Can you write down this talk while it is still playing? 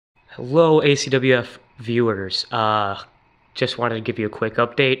Hello ACWF viewers, just wanted to give you a quick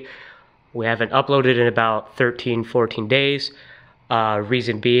update. We haven't uploaded in about 13-14 days.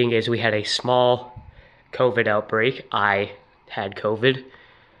 Reason being is we had a small COVID outbreak. I had COVID,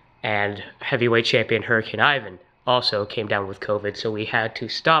 and heavyweight champion Hurricane Ivan also came down with COVID, so we had to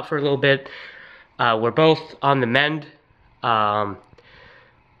stop for a little bit. We're both on the mend. Also,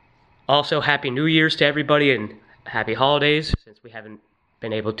 Happy New Year's to everybody and Happy Holidays, since we haven't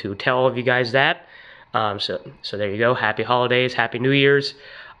been able to tell all of you guys that. So there you go. Happy Holidays, Happy New Year's.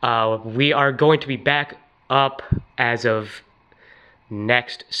 We are going to be back up as of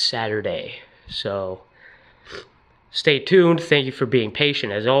next Saturday. So stay tuned. Thank you for being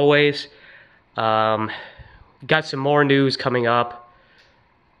patient as always. Got some more news coming up.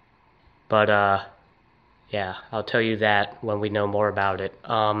 But yeah, I'll tell you that when we know more about it.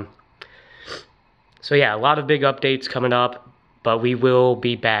 So yeah, a lot of big updates coming up, but we will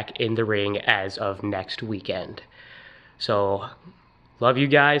be back in the ring as of next weekend. So, love you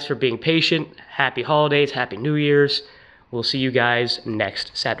guys for being patient. Happy holidays, Happy New Year's. We'll see you guys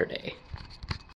next Saturday.